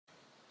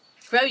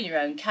Grow your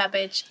own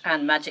cabbage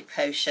and magic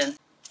potion.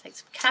 Take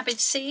some cabbage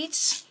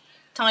seeds,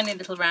 tiny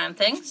little round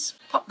things,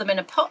 pop them in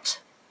a pot,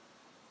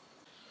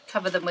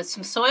 cover them with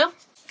some soil.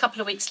 A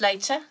couple of weeks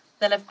later,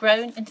 they'll have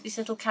grown into these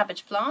little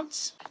cabbage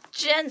plants.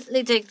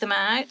 Gently dig them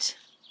out.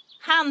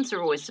 Hands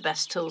are always the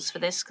best tools for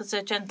this because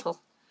they're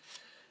gentle.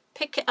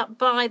 Pick it up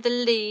by the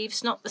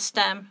leaves, not the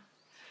stem.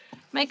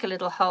 Make a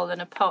little hole in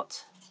a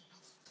pot.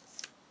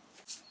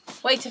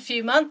 Wait a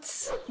few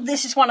months.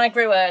 This is one I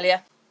grew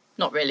earlier.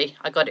 Not really,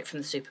 I got it from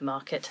the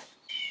supermarket.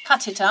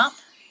 Cut it up,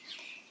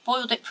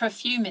 boiled it for a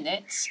few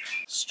minutes,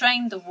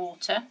 strained the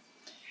water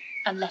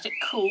and let it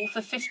cool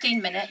for 15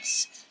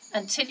 minutes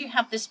until you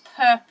have this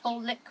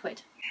purple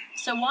liquid.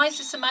 So why is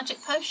this a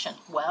magic potion?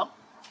 Well,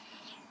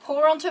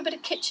 pour onto a bit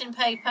of kitchen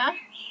paper.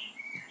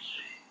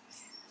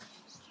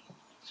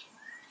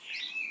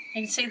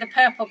 You can see the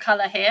purple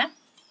colour here.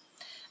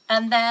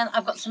 And then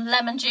I've got some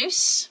lemon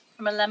juice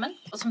from a lemon.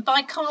 Got some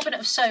bicarbonate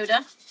of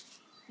soda,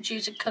 which you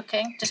use in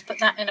cooking. Just put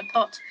that in a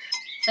pot.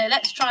 So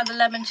let's try the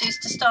lemon juice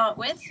to start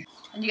with.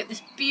 And you get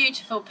this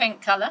beautiful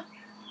pink colour.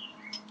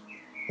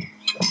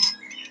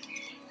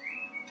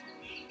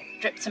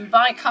 Drip some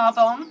bicarb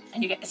on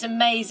and you get this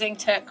amazing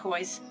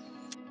turquoise.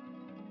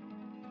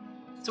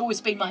 It's always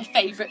been my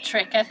favourite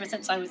trick ever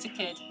since I was a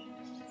kid.